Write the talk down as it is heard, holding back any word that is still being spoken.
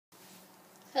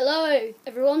Hello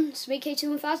everyone, it's me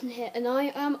K21000 here, and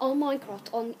I am on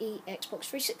Minecraft on the Xbox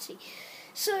 360.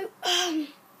 So, if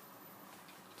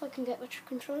I can get my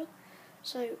controller.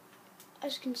 So,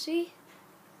 as you can see,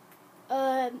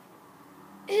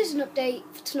 here's an update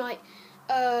for tonight.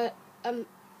 There's going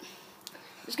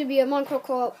to be a Minecraft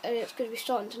co-op, and it's going to be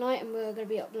starting tonight, and we're going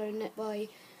to be uploading it by,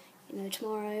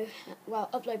 tomorrow. Well,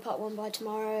 upload part 1 by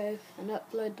tomorrow, and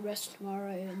upload the rest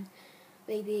tomorrow, and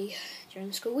maybe during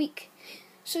the school week.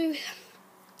 So,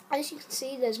 as you can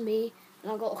see, there's me,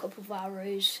 and I've got a couple of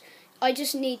arrows. I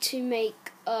just need to make,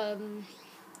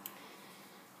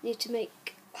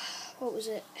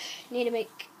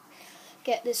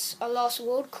 get this last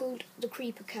award called the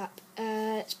Creeper Cap.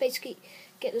 It's basically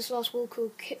get this last award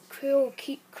called Kill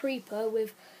Creeper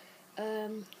with,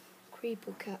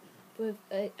 Creeper Cap with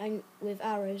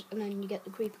arrows, and then you get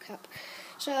the Creeper Cap.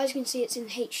 So as you can see, it's in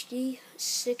HD. It's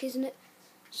sick, isn't it?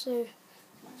 So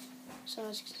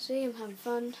as you can see, I'm having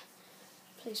fun.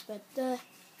 Place bed there.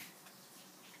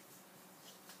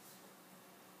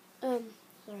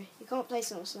 Sorry, you can't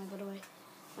place it on snow, by the way.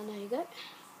 And there you go.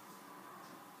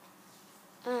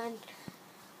 And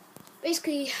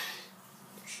basically,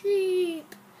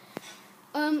 sheep.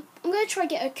 I'm gonna try to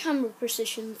get a camera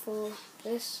precision for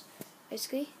this.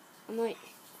 Basically, I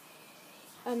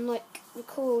might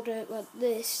record it like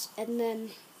this, and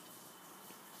then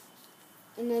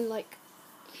like,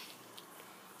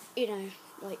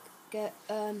 get,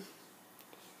 never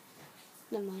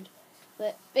mind.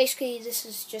 But basically, this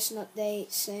is just an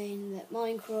update saying that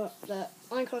Minecraft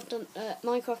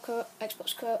Co-op,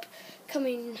 Xbox Co-op,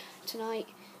 coming tonight,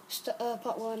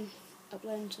 part 1,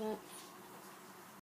 uploading tonight.